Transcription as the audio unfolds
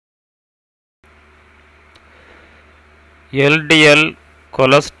LDL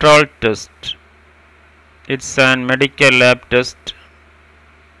cholesterol test. It's an medical lab test.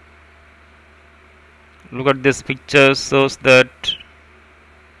 Look at this picture, shows that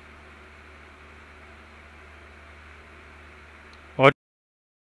what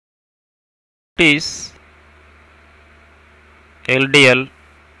is LDL.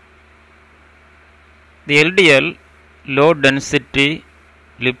 The LDL, low density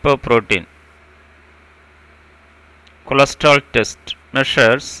lipoprotein cholesterol test,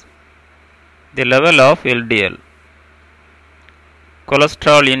 measures the level of LDL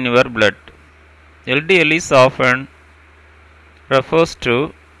cholesterol in your blood. LDL is often referred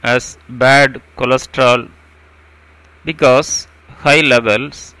to as bad cholesterol because high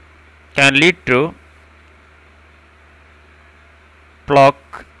levels can lead to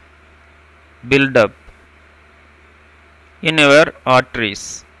plaque buildup in your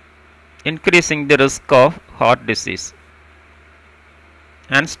arteries, increasing the risk of heart disease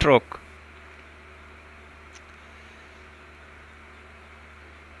and stroke.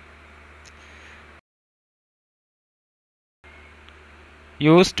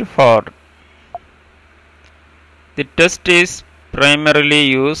 Used for. The test is primarily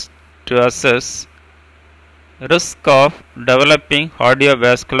used to assess risk of developing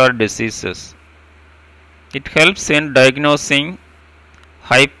cardiovascular diseases. It helps in diagnosing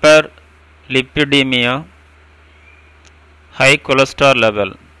hyperlipidemia, high cholesterol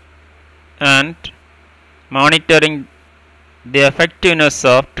level, and monitoring the effectiveness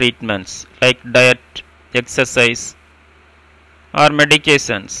of treatments like diet, exercise, or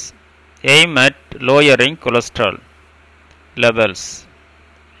medications aim at lowering cholesterol levels.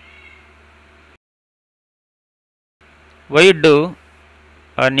 Why do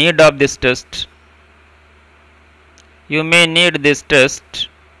a need of this test? You may need this test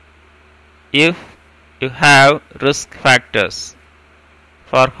if you have risk factors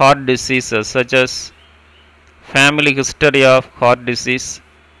for heart diseases such as family history of heart disease,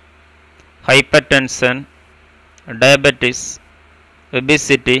 hypertension, diabetes,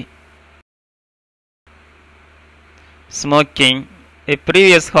 obesity, smoking, a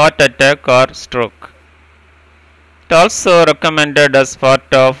previous heart attack or stroke. It also recommended as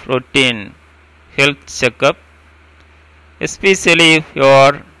part of routine health checkup, especially if you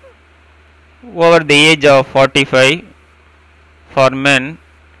are over the age of 45 for men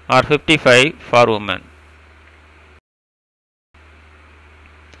or 55 for women.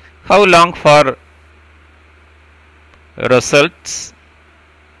 How long for results?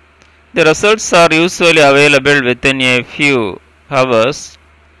 The results are usually available within a few hours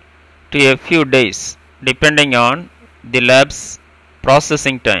to a few days, depending on the lab's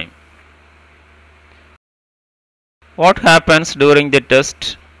processing time. What happens during the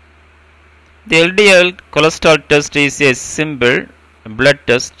test? The LDL cholesterol test is a simple blood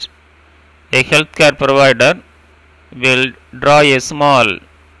test. A healthcare provider will draw a small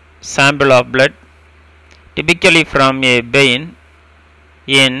sample of blood, typically from a vein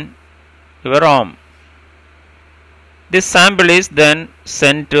in your arm. This sample is then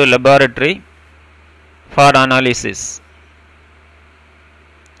sent to a laboratory for analysis.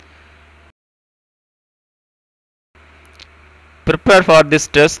 Prepare for this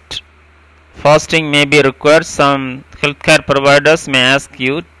test. Fasting may be required. Some healthcare providers may ask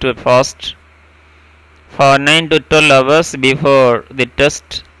you to fast for 9 to 12 hours before the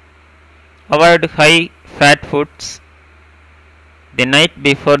test. Avoid high fat foods the night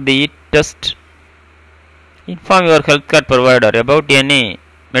before the test. Inform your healthcare provider about any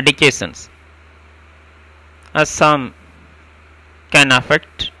medications, as some can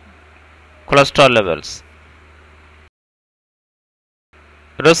affect cholesterol levels.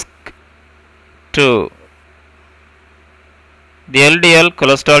 Risk 2. The LDL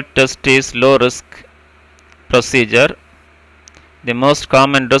cholesterol test is low risk procedure. The most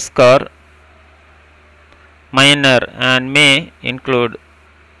common risks are minor and may include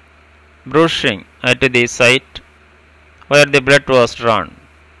bruising at the site where the blood was drawn,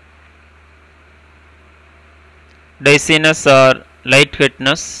 dizziness or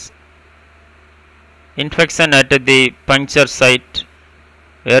lightheadedness, infection at the puncture site,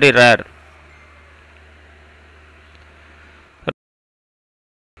 very rare.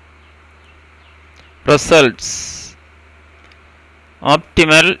 Results: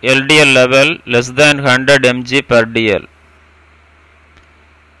 optimal LDL level less than 100 mg per dl,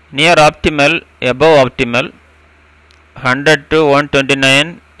 near optimal, above optimal 100 to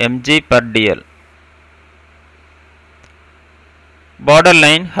 129 mg per dl,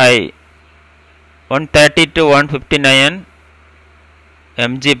 borderline high 130 to 159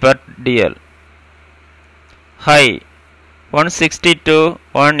 mg per dl, high 160 to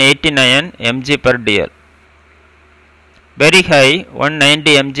 189 mg per dl. Very high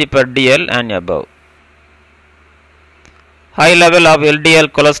 190 mg per dl and above. High level of LDL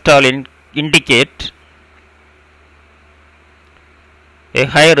cholesterol indicate a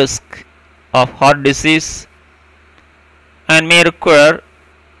high risk of heart disease and may require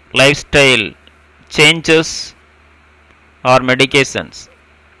lifestyle changes or medications.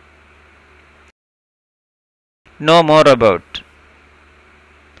 Know more about.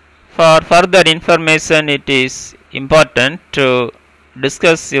 For further information, it is important to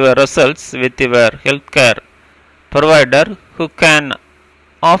discuss your results with your healthcare provider who can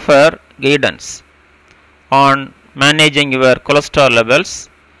offer guidance on managing your cholesterol levels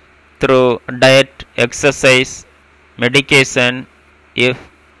through diet, exercise, medication if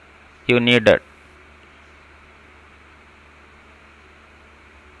you need it.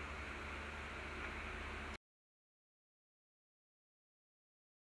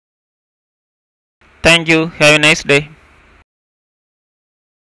 Thank you. Have a nice day.